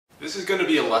This is going to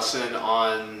be a lesson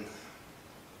on...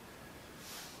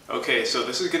 Okay, so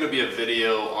this is going to be a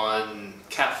video on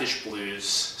Catfish Blues,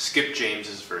 Skip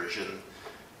James's version.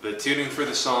 The tuning for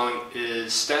the song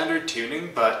is standard tuning,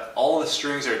 but all the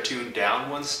strings are tuned down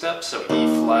one step, so E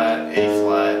flat, A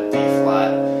flat, D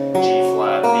flat, G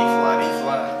flat, B flat, E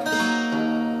flat.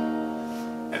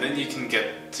 And then you can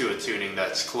get to a tuning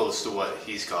that's close to what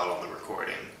he's got on the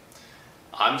recording.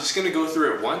 I'm just going to go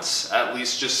through it once, at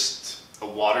least just a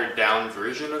watered down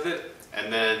version of it,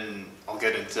 and then I'll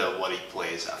get into what he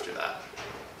plays after that.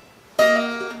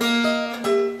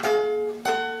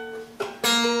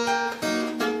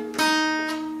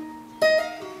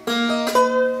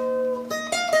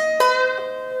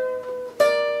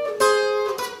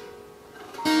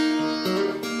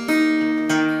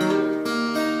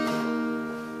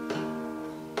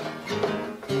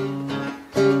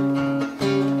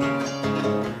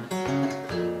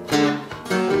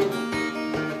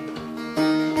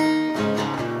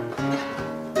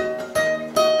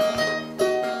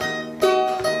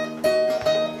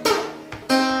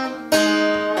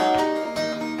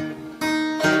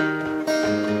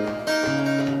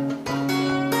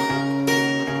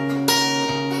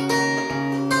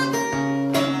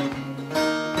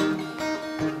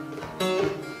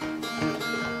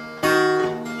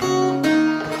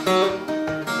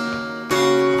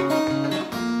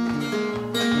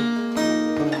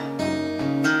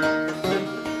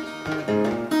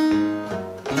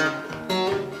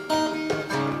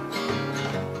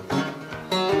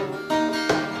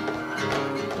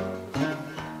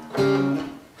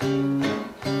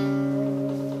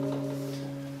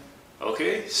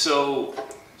 Okay, so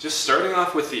just starting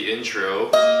off with the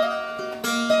intro,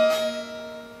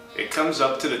 it comes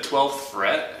up to the 12th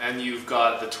fret and you've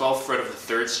got the 12th fret of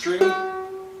the 3rd string,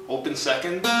 open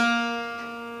 2nd,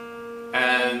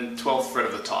 and 12th fret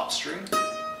of the top string.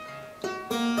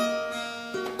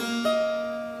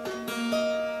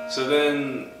 So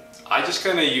then I just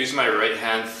kind of use my right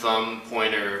hand thumb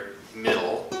pointer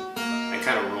middle and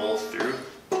kind of roll through.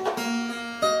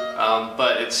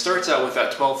 But it starts out with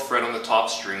that 12th fret on the top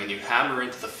string and you hammer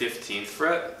into the 15th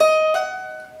fret.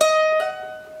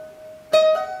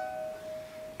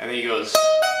 And then he goes,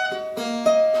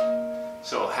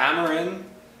 so hammer in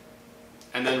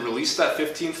and then release that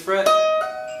 15th fret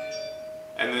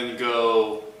and then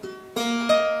go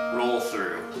roll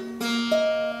through.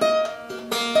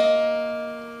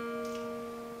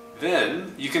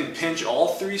 Then you can pinch all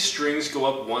 3 strings, go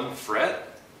up 1 fret.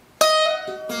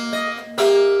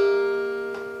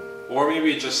 Or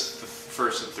maybe just the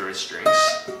 1st and 3rd strings.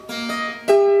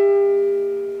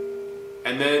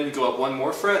 And then go up 1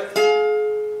 more fret.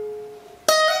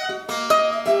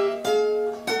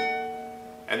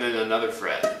 And then another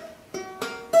fret.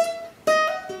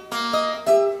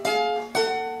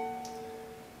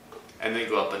 And then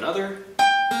go up another.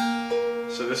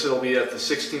 So this will be at the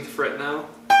 16th fret now.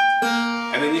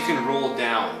 And then you can roll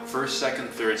down 1st, 2nd,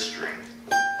 3rd string.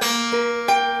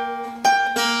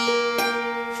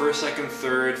 1st, 2nd,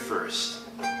 3rd, 1st.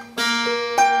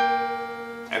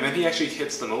 And then he actually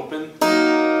hits them open.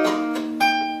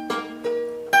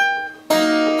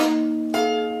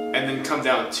 And then come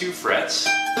down 2 frets.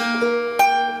 And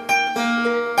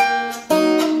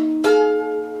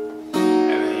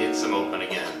then he hits them open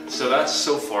again. So that's,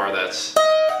 so far, that's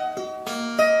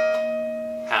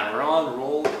hammer on,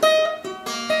 roll.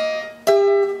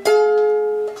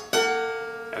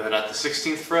 And then at the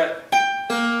 16th fret,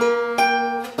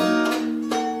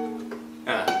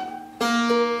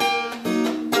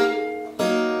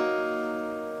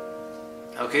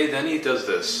 okay, then he does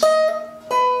this.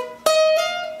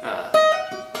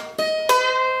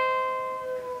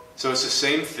 So it's the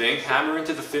same thing, hammer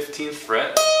into the 15th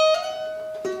fret,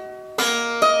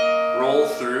 roll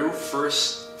through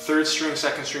 1st, 3rd string,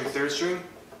 2nd string, 3rd string.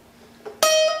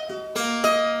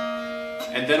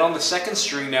 And then on the 2nd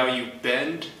string now you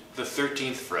bend the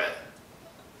 13th fret.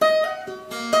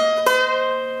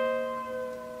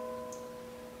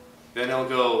 Then it'll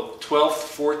go 12th,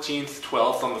 14th,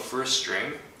 12th on the 1st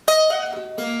string.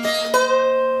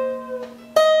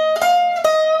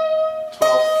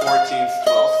 12th, 14th,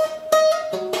 12th.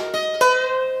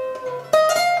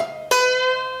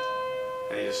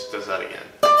 And he just does that again.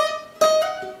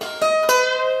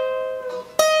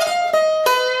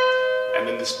 And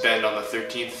then this bend on the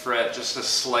 13th fret, just a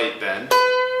slight bend.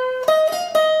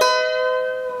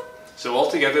 So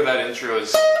altogether that intro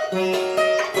is...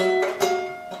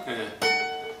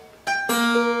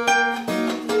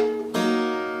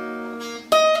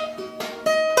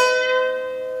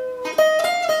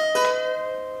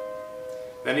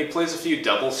 Then he plays a few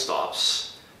double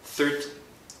stops.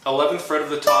 11th fret of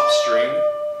the top string,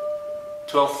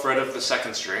 12th fret of the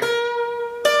second string,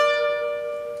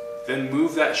 then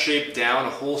move that shape down a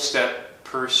whole step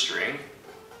per string,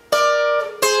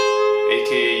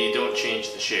 aka you don't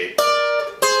change the shape,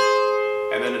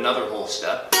 and then another whole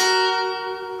step,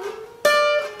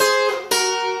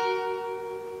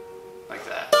 like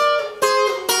that.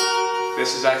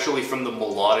 This is actually from the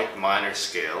melodic minor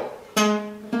scale.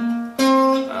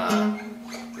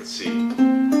 Let's see.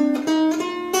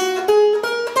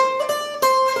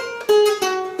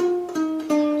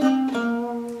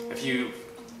 If you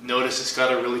notice, it's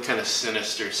got a really kind of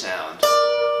sinister sound.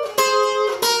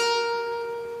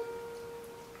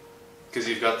 Because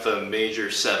you've got the major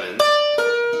 7,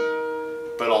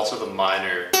 but also the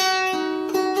minor.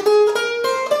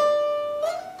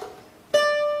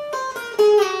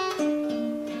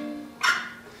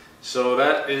 So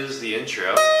that is the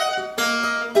intro.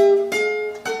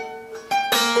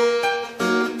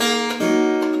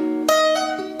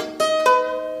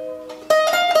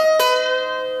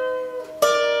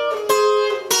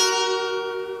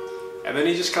 And then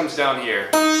he just comes down here.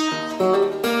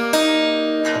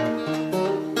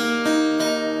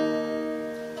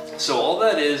 So all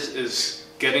that is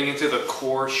getting into the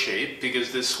core shape,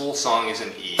 because this whole song is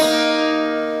in E.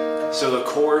 So the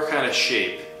core kind of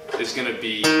shape is going to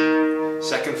be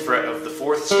 2nd fret of the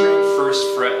 4th string,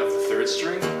 1st fret of the 3rd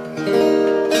string.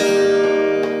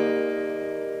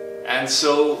 And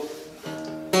so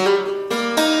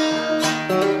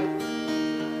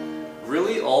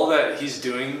really all that he's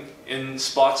doing in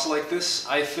spots like this,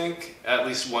 I think, at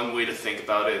least one way to think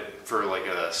about it for like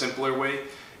a simpler way,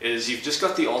 is you've just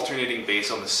got the alternating bass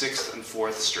on the 6th and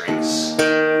 4th strings.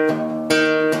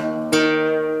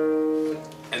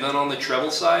 And then on the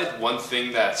treble side, one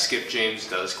thing that Skip James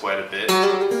does quite a bit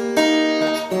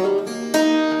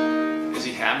is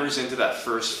he hammers into that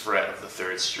 1st fret of the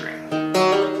 3rd string.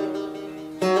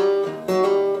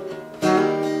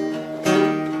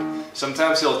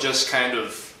 Sometimes he'll just kind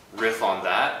of riff on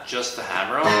that, just the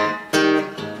hammer on.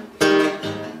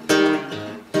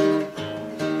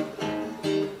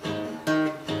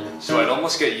 So I'd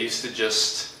almost get used to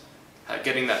just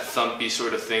getting that thumpy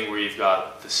sort of thing where you've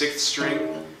got the 6th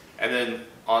string, and then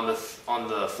on the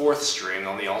 4th string,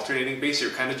 on the alternating bass,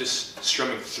 you're kind of just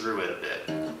strumming through it a bit.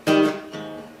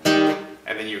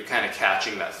 And then you're kind of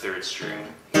catching that 3rd string.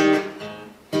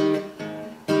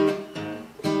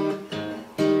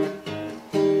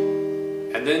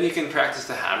 And then you can practice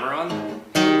the hammer on.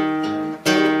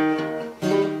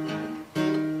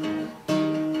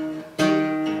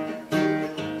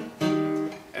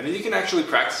 And then you can actually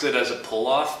practice it as a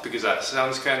pull-off, because that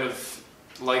sounds kind of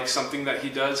like something that he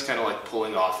does, kind of like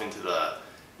pulling off into the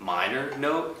minor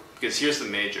note. Because here's the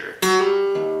major,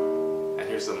 and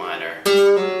here's the minor.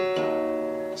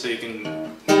 So you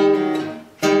can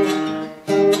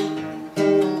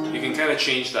kind of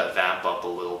change that vamp up a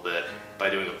little bit by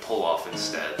doing a pull-off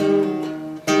instead.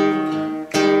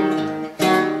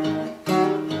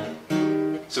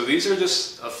 So these are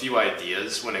just a few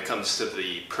ideas when it comes to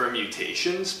the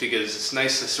permutations, because it's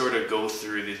nice to sort of go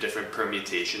through the different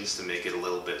permutations to make it a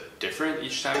little bit different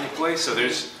each time you play. So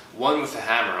there's one with a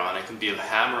hammer on. It can be a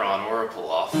hammer on or a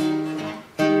pull-off.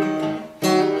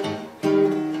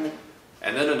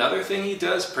 And then another thing he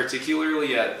does,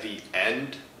 particularly at the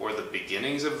end or the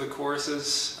beginnings of the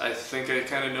choruses, I think I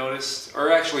kind of noticed,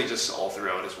 or actually just all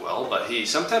throughout as well, but he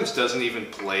sometimes doesn't even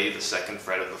play the 2nd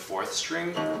fret of the 4th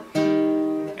string.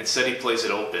 Instead he plays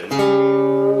it open,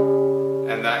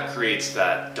 and that creates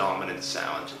that dominant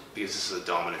sound, because this is a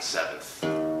dominant 7th.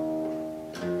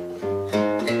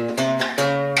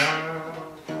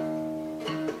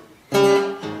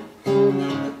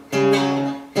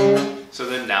 So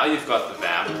then now you've got the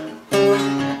vamp,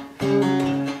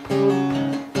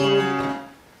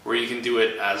 where you can do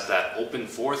it as that open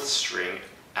 4th string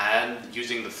and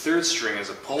using the 3rd string as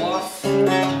a pull-off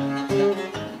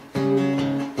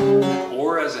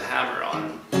or as a hammer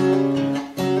on.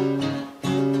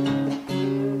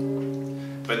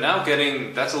 But now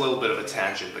that's a little bit of a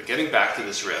tangent, but getting back to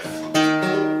this riff.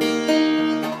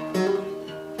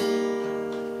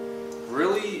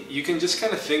 Really, you can just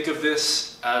kind of think of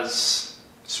this as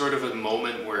sort of a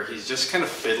moment where he's just kind of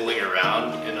fiddling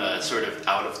around in a sort of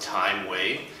out of time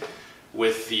way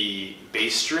with the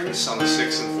bass strings on the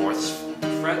 6th and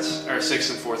 4th frets, or 6th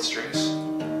and 4th strings.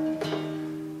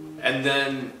 And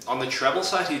then on the treble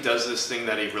side, he does this thing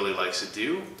that he really likes to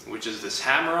do, which is this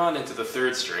hammer on into the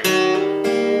 3rd string,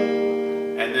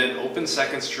 and then open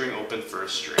 2nd string, open 1st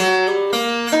string.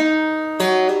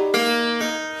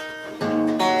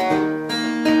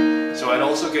 So I'd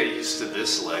also get used to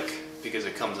this lick. because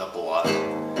it comes up a lot,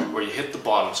 where you hit the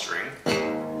bottom string,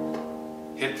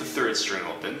 hit the third string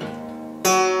open,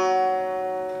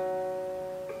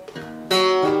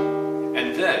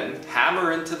 and then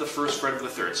hammer into the first fret of the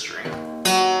third string.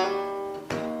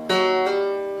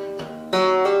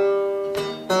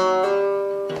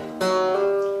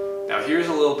 Now here's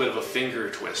a little bit of a finger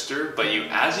twister, but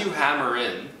as you hammer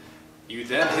in, you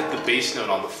then hit the bass note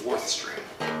on the fourth string,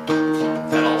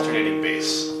 that alternating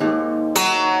bass.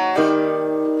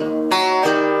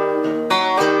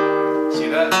 See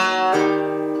that?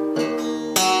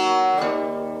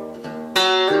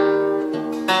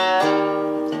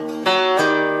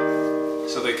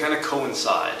 So they kind of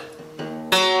coincide.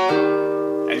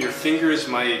 And your fingers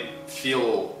might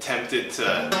feel tempted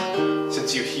to,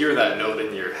 since you hear that note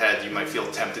in your head, you might feel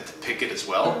tempted to pick it as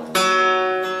well.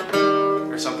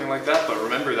 Or something like that, but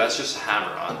remember that's just a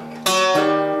hammer-on.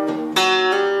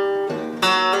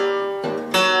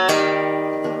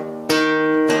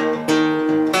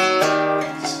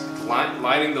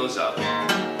 Lining those up.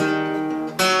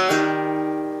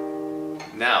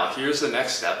 Now, here's the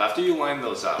next step. After you line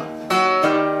those up,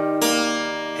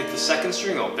 hit the second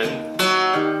string open,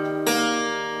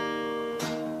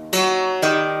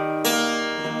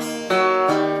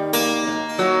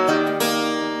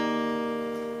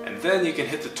 and then you can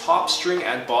hit the top string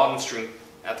and bottom string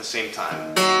at the same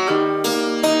time.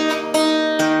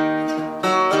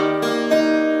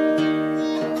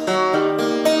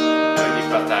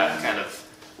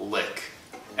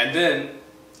 And then,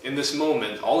 in this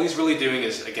moment, all he's really doing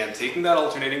is, again, taking that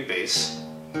alternating bass,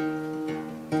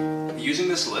 using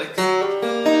this lick,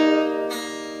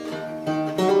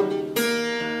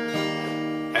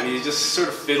 and he just sort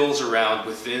of fiddles around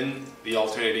within the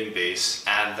alternating bass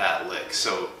and that lick.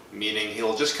 So, meaning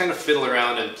he'll just kind of fiddle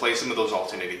around and play some of those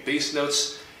alternating bass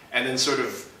notes, and then sort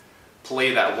of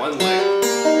play that one lick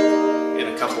in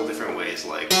a couple different ways,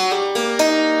 like...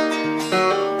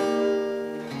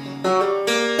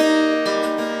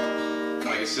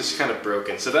 It's just kind of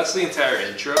broken. So that's the entire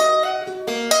intro.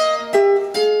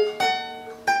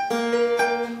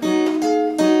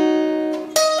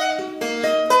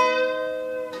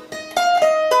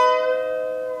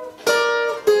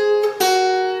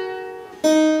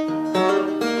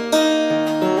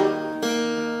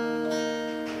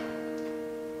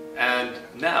 And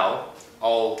now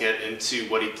I'll get into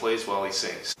what he plays while he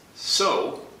sings.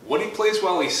 So, what he plays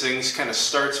while he sings kind of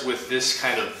starts with this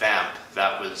kind of vamp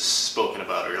that was spoken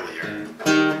about earlier.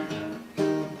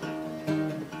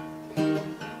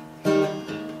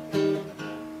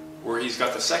 Where he's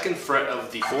got the second fret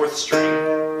of the fourth string,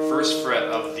 first fret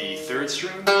of the third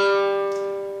string,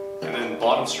 and then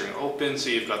bottom string open, so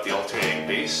you've got the alternating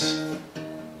bass.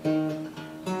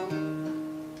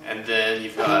 And then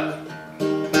you've got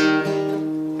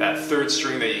that third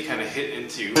string that you kind of hit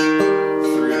into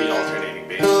through the alternating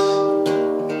bass.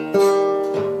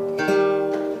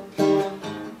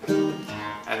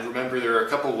 And remember, there are a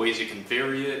couple ways you can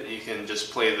vary it. You can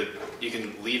just play you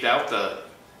can leave out the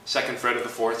second fret of the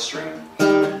fourth string,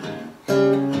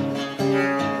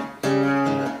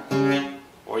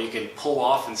 or you can pull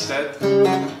off instead,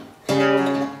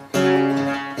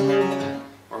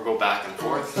 or go back and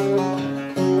forth.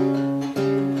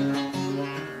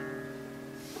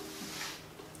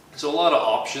 So a lot of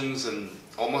options, and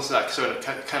almost that sort of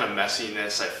kind of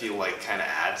messiness I feel like kind of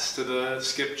adds to the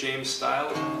Skip James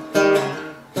style.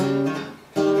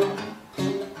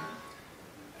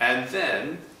 And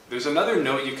then there's another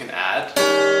note you can add,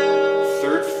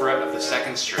 third fret of the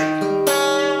second string.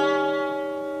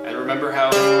 And remember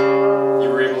how you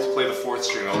were able to play the fourth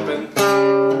string open?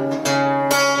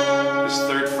 This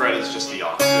third fret is just the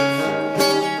octave.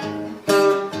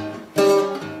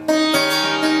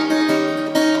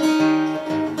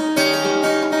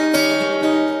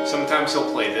 Sometimes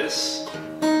he'll play this,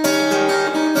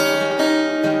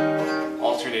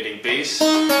 alternating bass,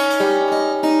 and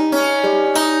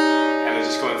then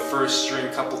just going first string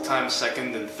a couple times,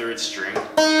 second and third string.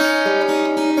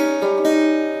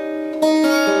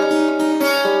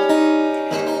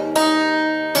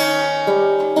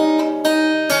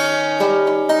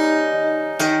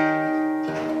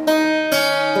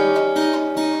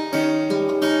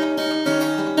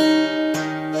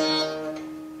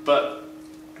 But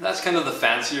that's kind of the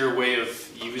fancier way of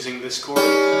using this chord.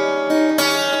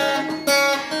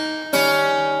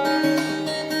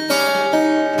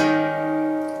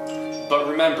 But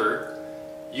remember,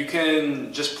 you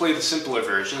can just play the simpler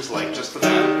versions, like just the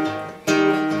vamp.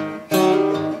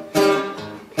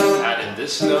 Add in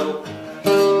this note.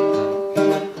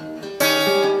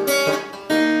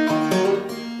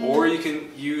 Or you can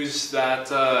use that,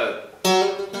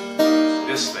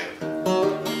 this thing.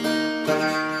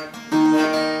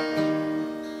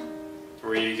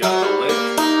 got the lick,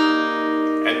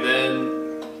 and then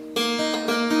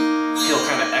he'll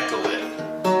kind of echo it.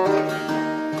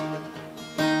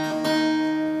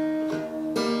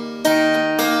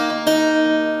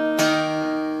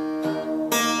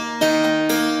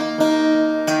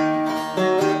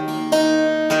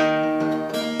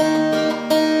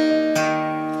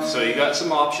 So you got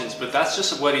some options, but that's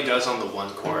just what he does on the one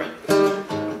chord.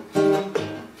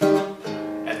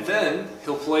 And then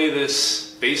he'll play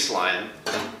this bass line,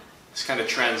 this kind of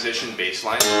transition bass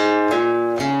line.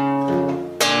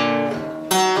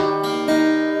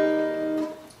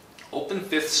 Open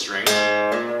 5th string,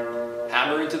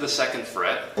 hammer into the 2nd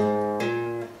fret,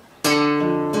 and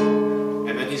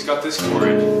then he's got this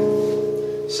chord.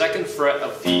 2nd fret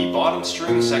of the bottom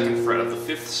string, 2nd fret of the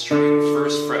 5th string,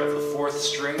 1st fret of the 4th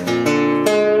string,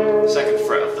 2nd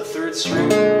fret of the 3rd string,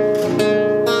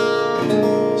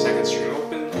 2nd string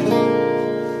open.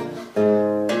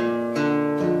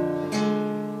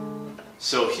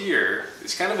 So here,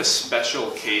 it's kind of a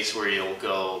special case where you'll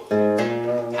go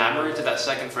hammer into that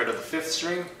 2nd fret of the 5th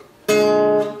string,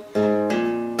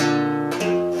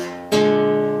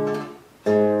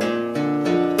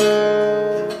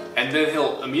 and then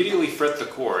he'll immediately fret the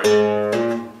chord,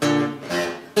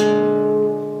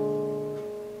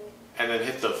 and then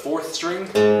hit the 4th string,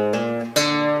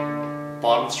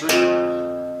 bottom string,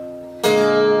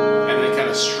 and then kind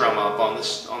of strum up on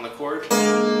the chord,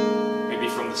 maybe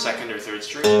from the 2nd or 3rd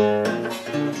string.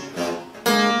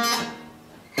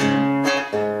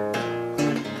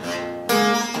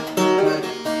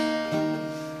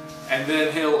 And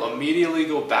then he'll immediately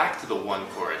go back to the 1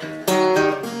 chord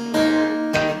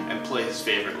and play his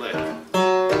favorite lick.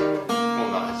 Well,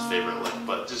 not his favorite lick,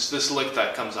 but just this lick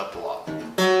that comes up a lot.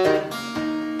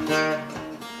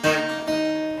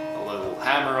 A little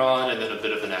hammer on and then a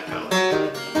bit of an echo.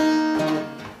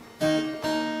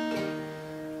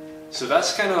 So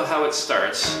that's kind of how it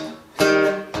starts.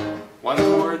 1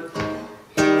 chord,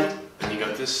 and you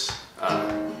got this.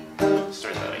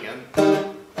 Start that again.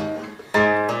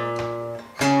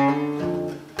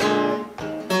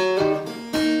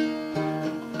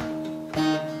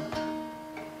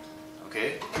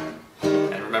 Okay,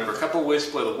 and remember, a couple ways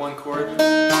to play the 1 chord.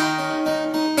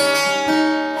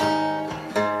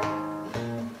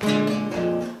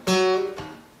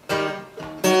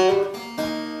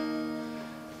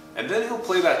 And then he'll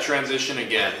play that transition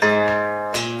again.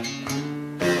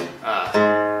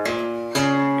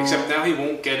 Except now he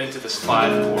won't get into this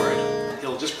 5 chord.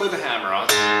 He'll just play the hammer on.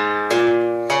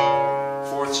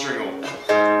 4th string open.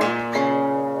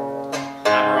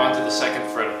 Hammer onto the 2nd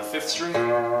fret of the 5th string.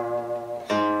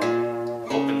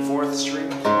 Open 4th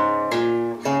string.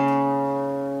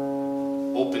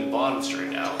 Open bottom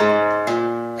string now.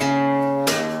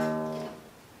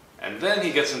 And then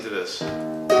he gets into this.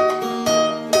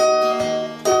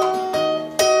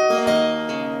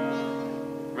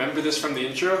 Remember this from the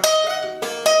intro?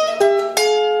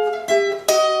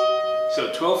 So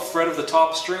 12th fret of the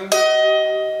top string,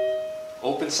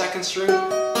 open 2nd string,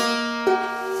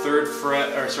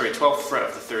 12th fret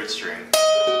of the 3rd string.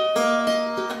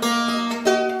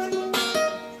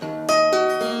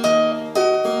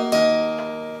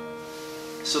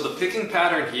 So the picking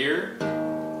pattern here,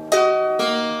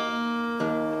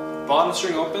 bottom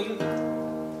string open,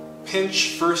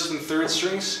 pinch 1st and 3rd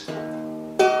strings,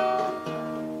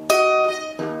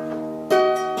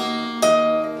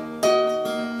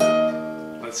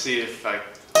 let's see if I...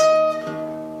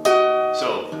 So,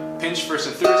 pinch 1st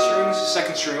and 3rd strings,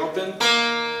 2nd string open,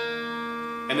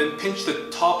 and then pinch the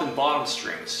top and bottom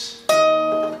strings.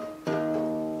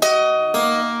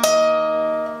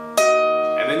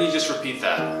 And then you just repeat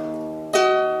that.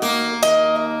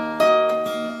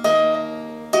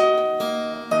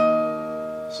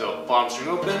 So, bottom string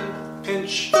open,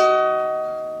 pinch,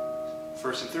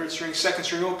 1st and 3rd string, 2nd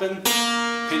string open,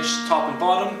 pinch top and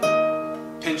bottom,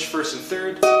 pinch 1st and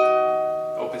 3rd,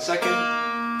 open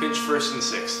 2nd, pinch 1st and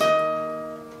 6th.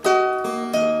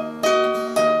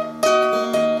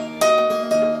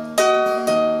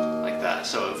 Like that.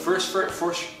 So 1st fret,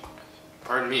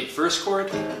 1st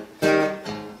chord.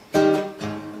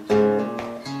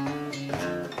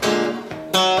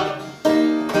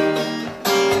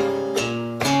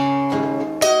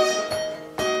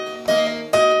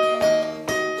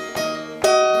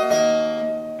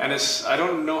 And I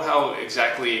don't know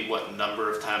exactly what number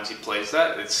of times he plays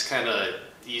that. It's kind of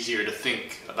easier to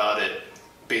think about it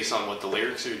based on what the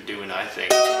lyrics are doing, I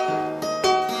think.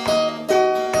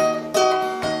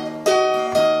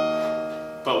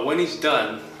 But when he's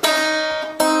done,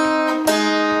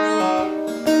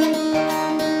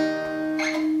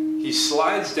 he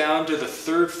slides down to the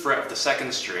 3rd fret of the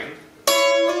 2nd string,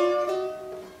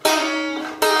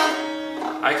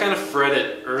 I kind of fret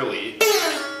it early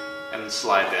and then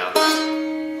slide down.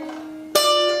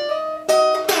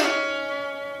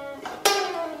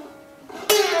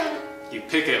 You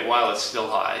pick it while it's still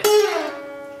high.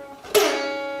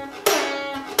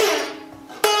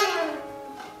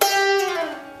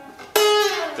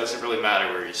 Doesn't really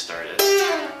matter where you start it.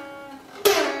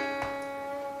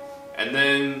 And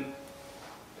then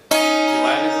you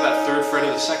land into that third fret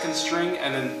of the second string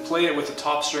and then play it with the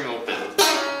top string open.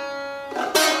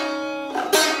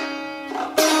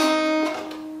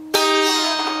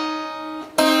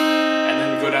 And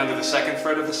then go down to the second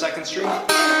fret of the second string.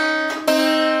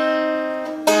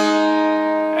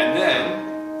 And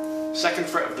then second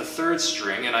fret of the third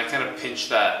string, and I kind of pinch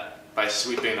that by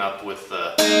sweeping up with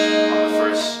the on the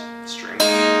first string.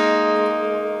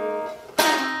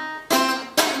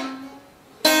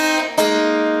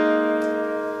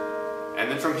 And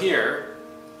then from here,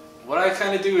 what I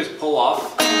kind of do is pull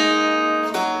off.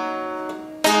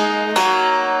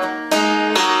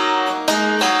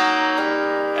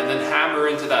 And then hammer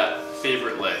into that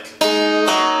favorite lick.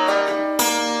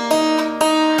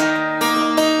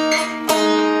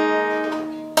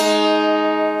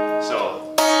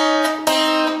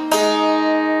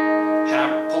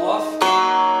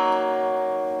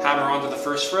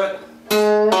 First fret,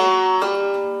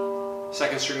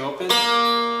 second string open,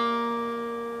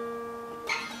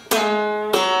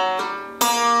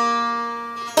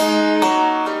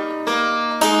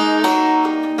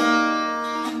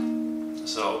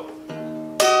 so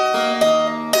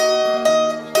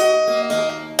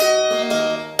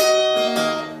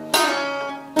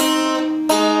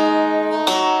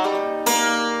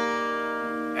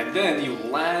and then you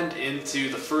land into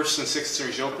the first and sixth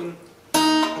strings open.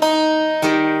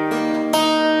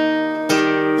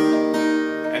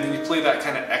 Play that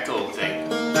kind of echo thing.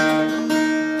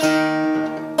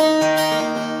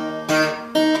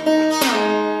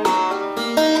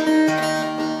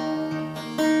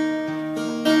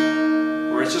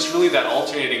 Where it's just really that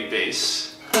alternating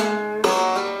bass on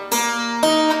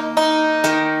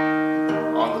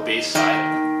the bass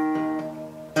side.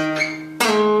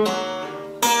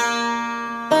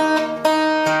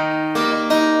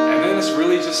 And then it's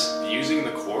really just using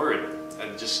the chord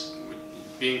and just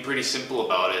being pretty simple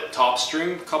about it. Top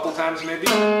string a couple times maybe.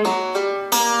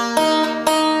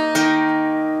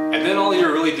 And then all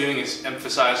you're really doing is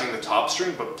emphasizing the top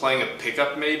string but playing a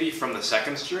pickup maybe from the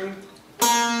second string. So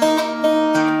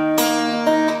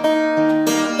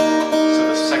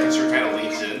the second string kind of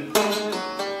leads in.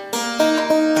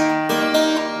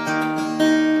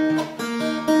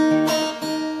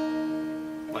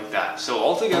 Like that. So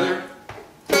all together.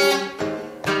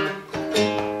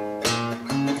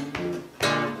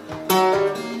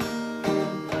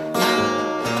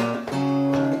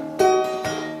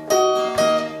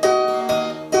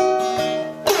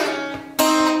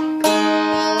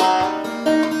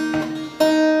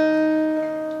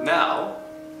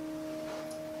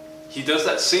 He does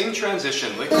that same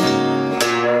transition lick,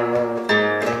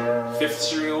 fifth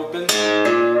string open,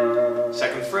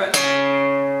 second fret,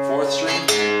 fourth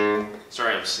string,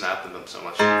 sorry I'm snapping them so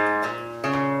much,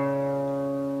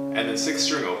 and then sixth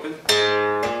string open,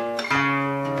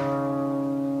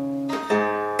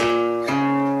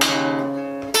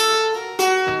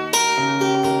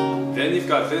 then you've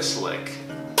got this lick.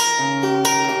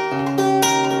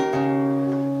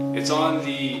 It's on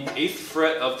the 8th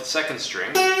fret of the second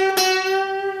string.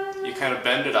 You kind of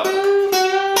bend it up. And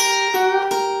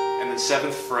then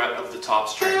 7th fret of the top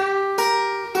string.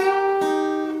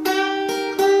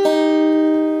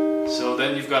 So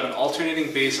then you've got an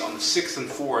alternating bass on the 6th and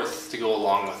 4th to go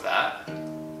along with that.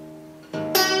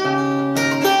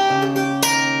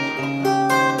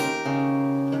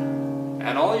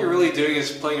 And all you're really doing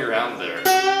is playing around there.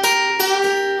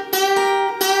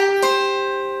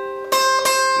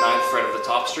 Fret of the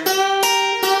top string.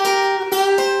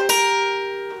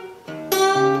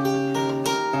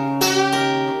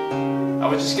 I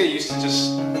would just get used to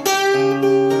just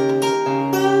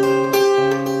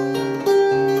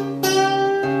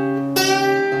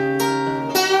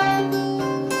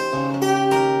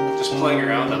playing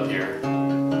around up here.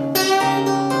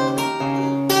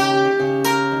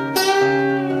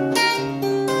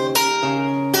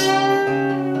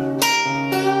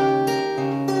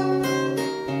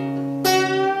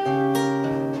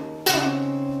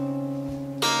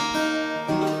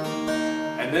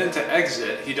 And then to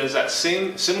exit, he does that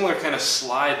similar kind of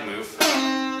slide move,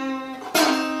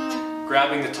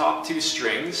 grabbing the top two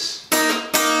strings,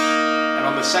 and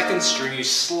on the second string you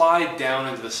slide down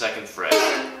into the second fret.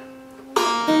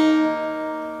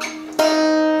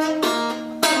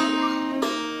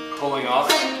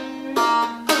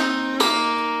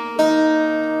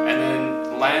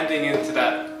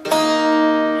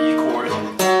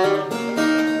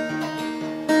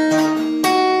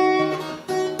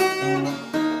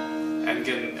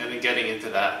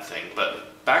 that thing.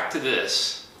 But back to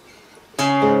this.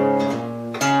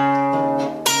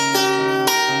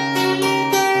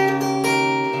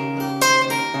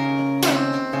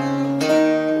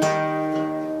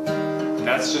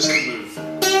 That's just a move.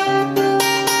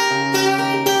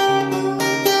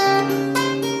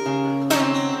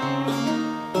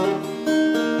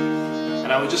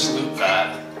 And I would just loop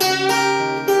that.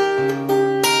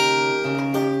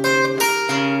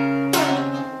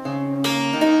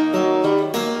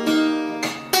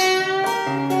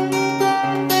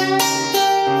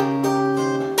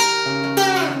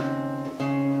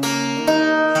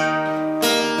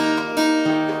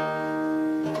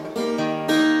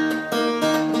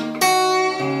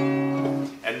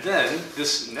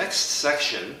 This next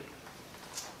section,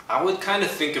 I would kind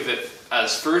of think of it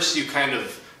as first you kind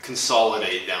of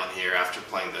consolidate down here after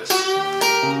playing this. You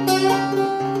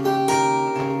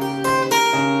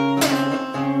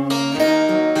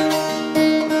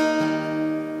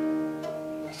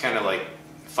kind of like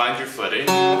find your footing.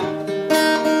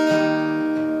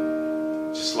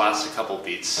 Just lasts a couple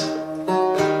beats.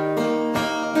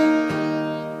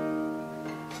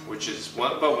 Which is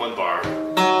about one bar.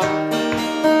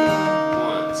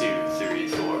 1, 2, 3,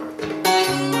 4. 1,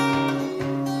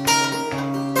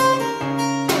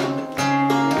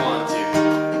 2,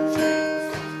 3.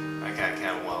 I can't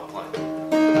count while playing.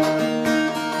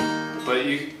 But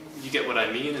you get what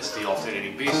I mean. It's the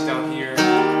alternating bass down here. You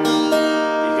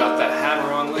got that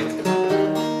hammer-on lick.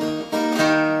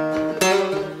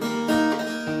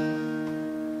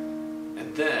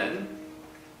 And then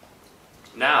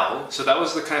now, so that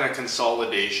was the kind of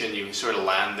consolidation. You sort of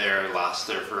land there, last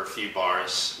there for a few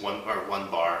bars, one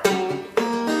bar.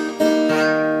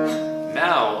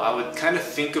 Now, I would kind of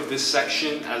think of this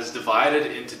section as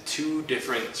divided into two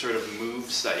different sort of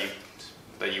moves that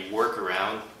you work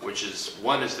around, which is,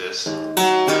 one is this.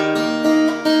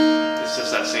 It's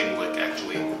just that same lick,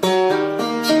 actually.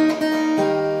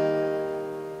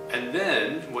 And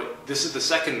then, this is the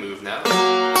second move now.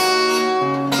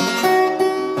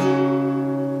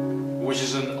 Which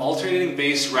is an alternating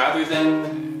bass rather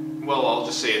than, well, I'll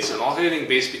just say it's an alternating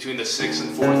bass between the 6th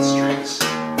and 4th strings.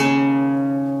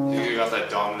 You got that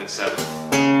dominant 7th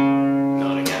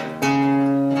note again.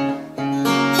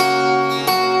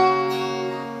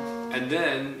 And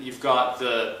then you've got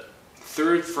the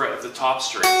 3rd fret of the top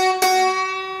string,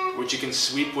 which you can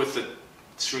sweep with the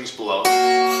strings below.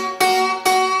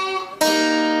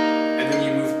 And then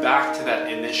you move back to that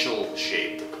initial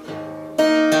shape,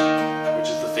 which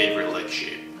is the favorite lick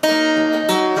shape.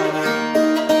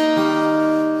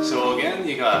 So again,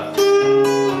 you got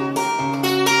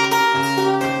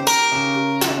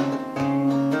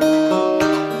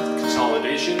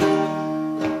consolidation,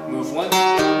 move 1, move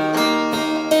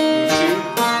 2,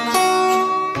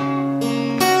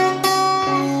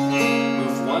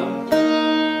 move 1,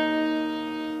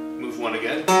 move 1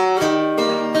 again,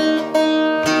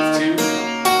 move 2,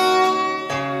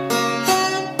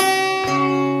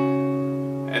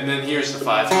 and then here's the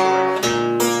 5th chord.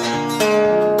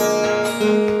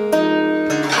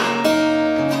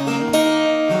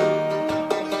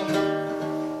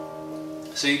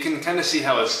 So you can kind of see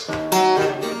how it's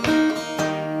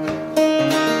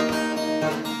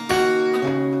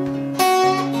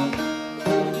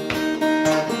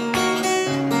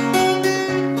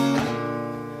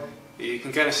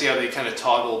they kind of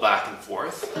toggle back and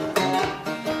forth.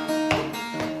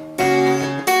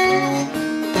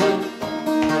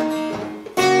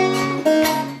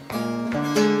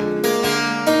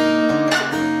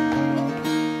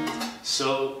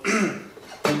 So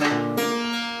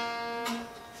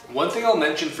one thing I'll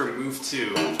mention for move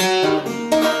 2,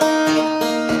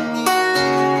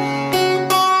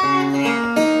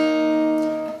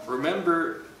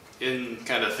 remember in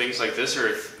kind of things like this,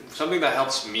 or something that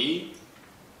helps me,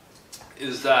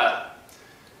 is that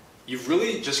you've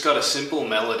really just got a simple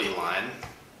melody line.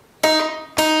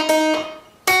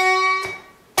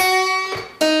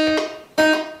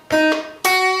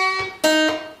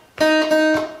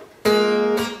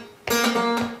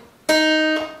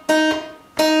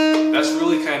 That's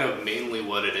really kind of mainly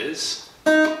what it is.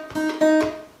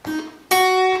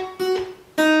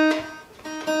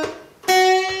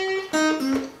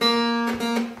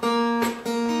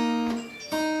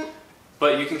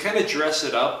 But you can kind of dress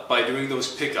it up by doing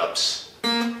those pickups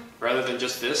rather than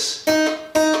just this.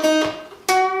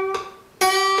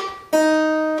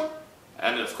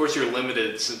 And of course you're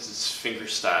limited since it's finger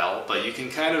style, but you can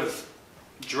kind of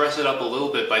dress it up a little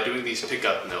bit by doing these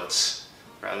pickup notes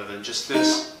rather than just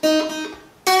this. You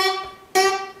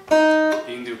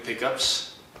can do pickups.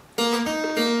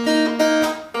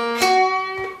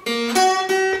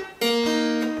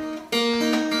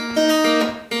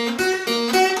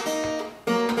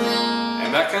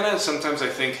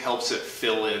 think helps it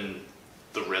fill in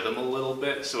the rhythm a little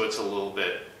bit, so it's a little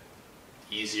bit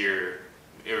easier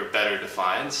or better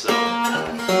defined. So the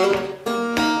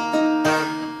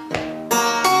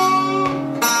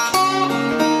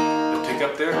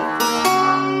pickup there.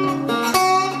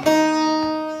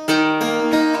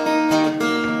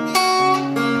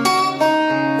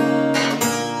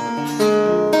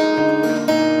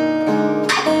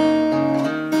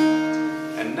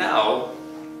 And now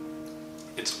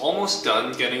it's almost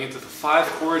done getting into the 5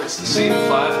 chord. It's the same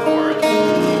 5 chord.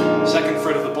 2nd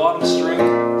fret of the bottom string,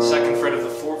 2nd fret of the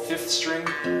 5th string,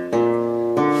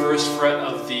 1st fret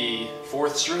of the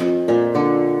 4th string,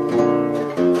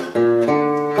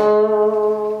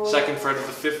 2nd fret of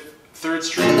the 3rd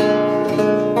string,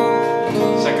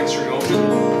 2nd string open,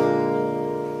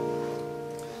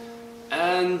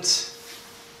 and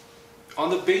on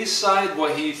the bass side,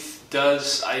 what he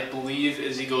does, I believe,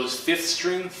 is he goes 5th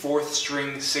string, 4th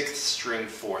string, 6th string,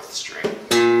 4th string.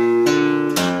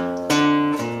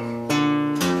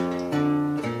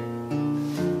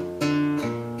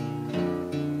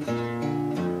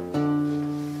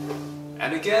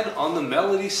 And again, on the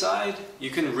melody side, you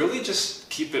can really just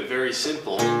keep it very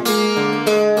simple.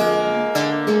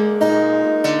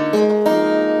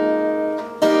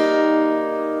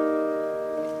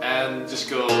 And just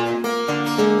go.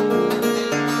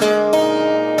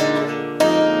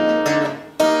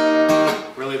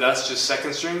 Really, that's just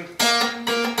 2nd string.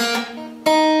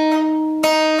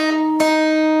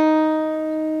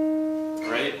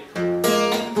 Right?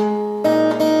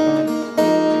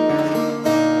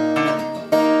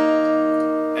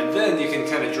 And then you can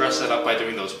kind of dress that up by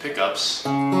doing those pickups.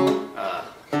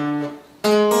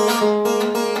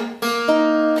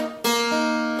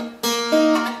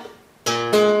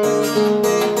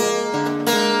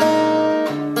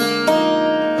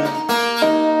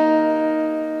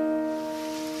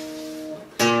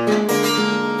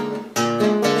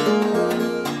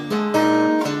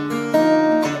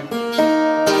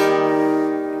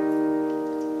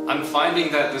 I'm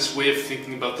finding that this way of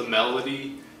thinking about the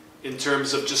melody, in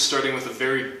terms of just starting with a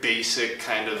very basic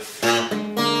kind of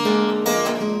thing,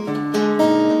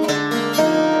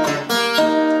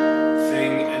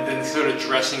 and then sort of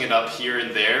dressing it up here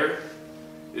and there,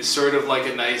 is sort of like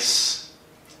a nice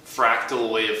fractal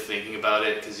way of thinking about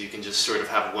it, because you can just sort of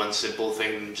have one simple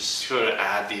thing and just sort of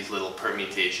add these little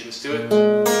permutations to it.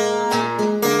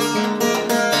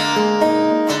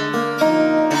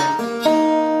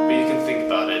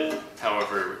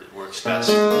 Best.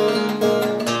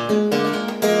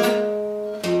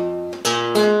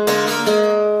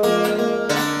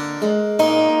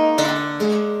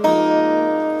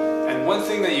 And one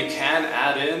thing that you can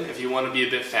add in if you want to be a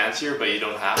bit fancier, but you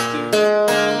don't have to.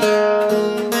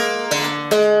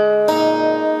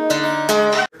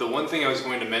 The one thing I was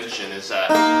going to mention is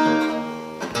that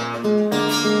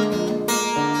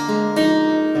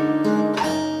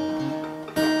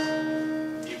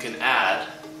you can add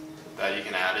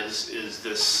is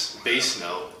this bass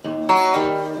note.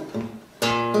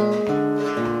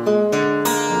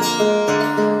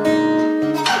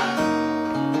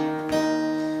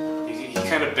 He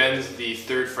kind of bends the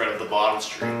 3rd fret of the bottom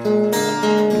string.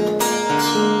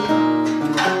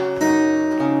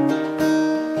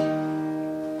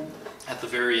 At the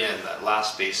very end, that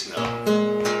last bass note.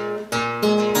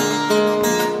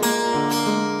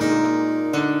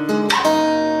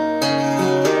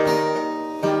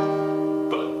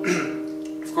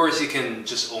 Of course, you can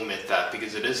just omit that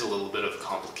because it is a little bit of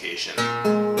complication.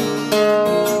 And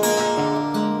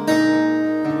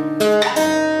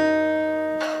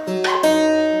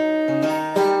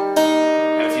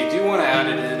if you do want to add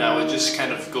it in, I would just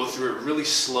kind of go through it really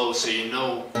slow so you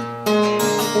know.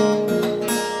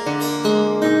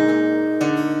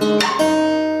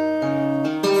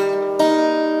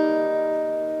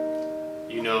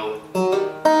 You know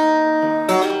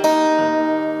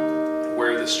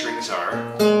where the strings are.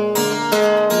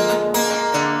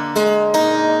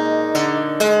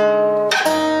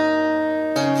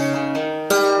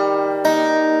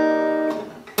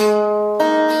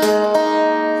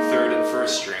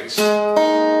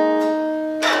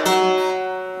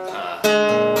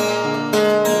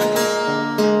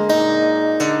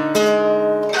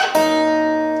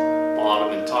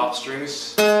 Bottom and top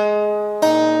strings.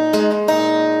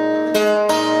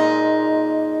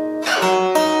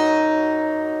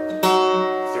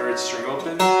 Third string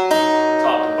open,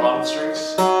 top and bottom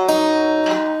strings.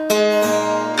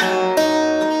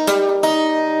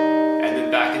 And then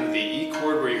back into the E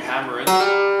chord where you hammer it.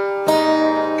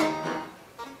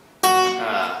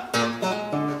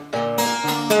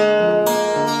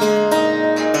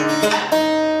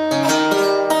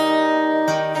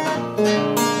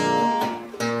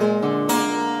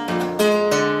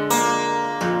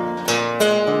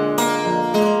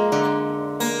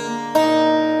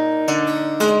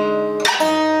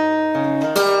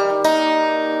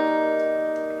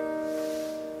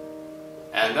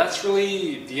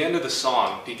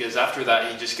 song, because after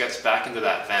that he just gets back into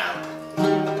that vamp.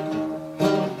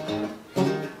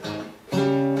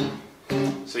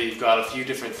 So you've got a few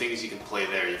different things you can play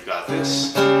there. You've got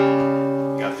this,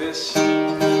 you got this, you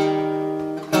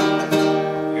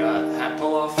got hand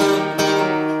pull off,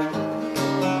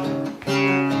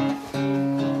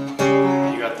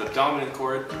 you got the dominant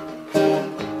chord,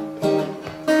 and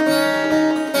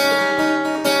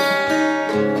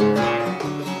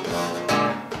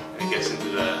it gets into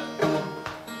the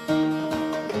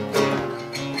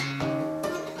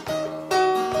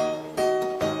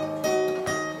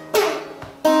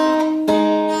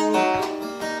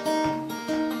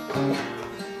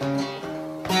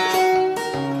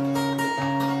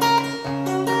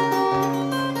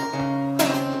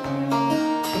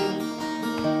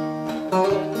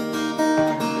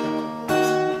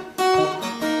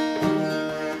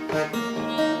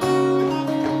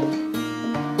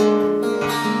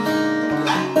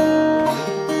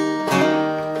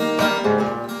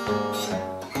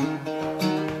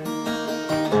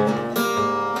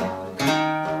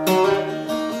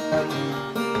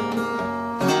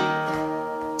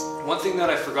One thing that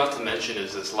I forgot to mention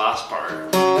is this last part.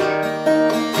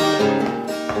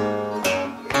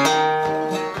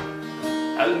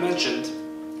 As I mentioned,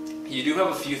 you do have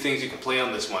a few things you can play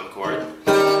on this one chord.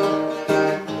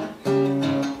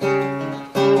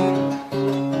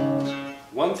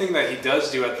 One thing that he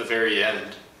does do at the very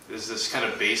end is this kind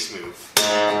of bass move.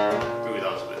 Ooh,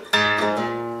 that was a bit.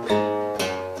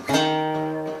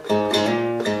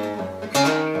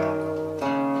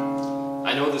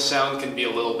 I know the sound can be a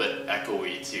little bit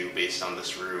echoey too based on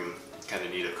this room. Kind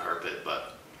of need a carpet,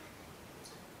 but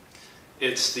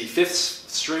it's the 5th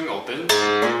string open,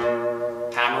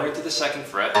 hammer into the 2nd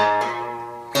fret,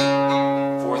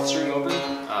 4th string open,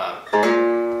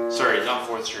 sorry, not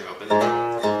 4th string open.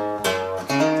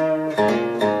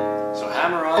 So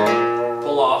hammer on,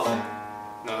 pull off,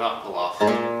 no, not pull off,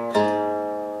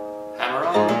 hammer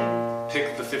on,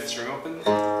 pick the 5th string open,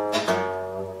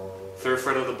 3rd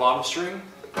fret of the bottom string,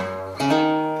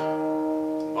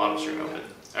 bottom string open.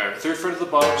 Alright, 3rd fret of the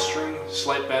bottom string,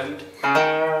 slight bend,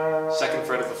 2nd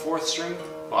fret of the 4th string,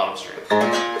 bottom string.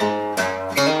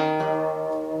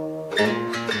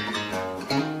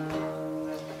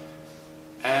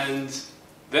 And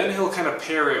then he'll kind of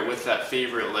pair it with that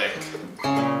favorite lick.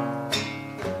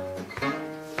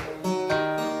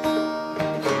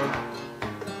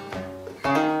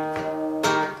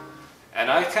 And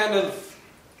I kind of,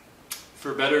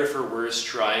 for better or for worse,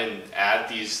 try and add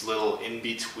these little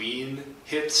in-between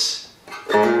hits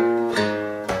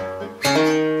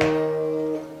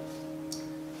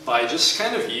by just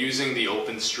kind of using the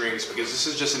open strings, because this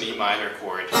is just an E minor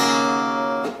chord.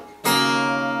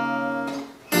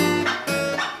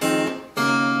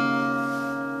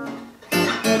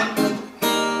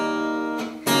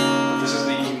 This is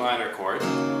the E minor chord.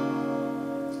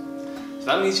 So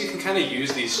that means you can kind of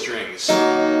use these strings.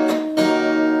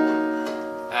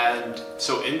 And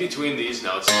so in between these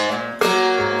notes,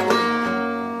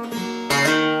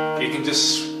 you can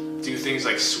just do things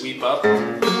like sweep up,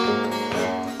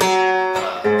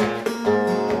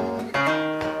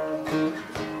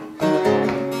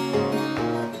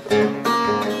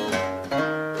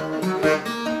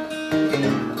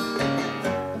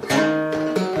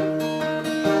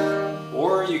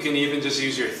 or you can even just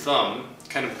use your thumb,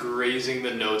 kind of grazing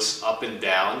the notes up and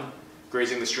down,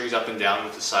 grazing the strings up and down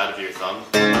with the side of your thumb.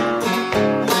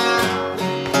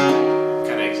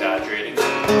 Kind of exaggerating.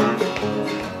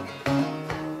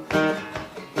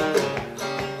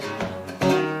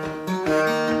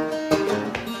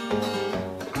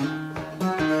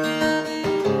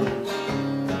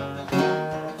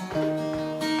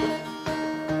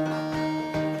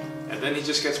 And then he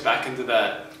just gets back into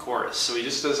that chorus. So he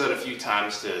just does that a few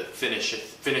times to finish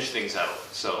things out.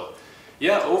 So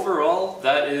yeah, overall,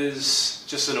 that is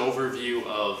just an overview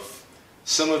of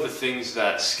some of the things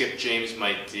that Skip James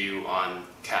might do on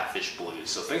Catfish Blues.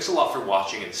 So thanks a lot for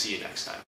watching, and see you next time.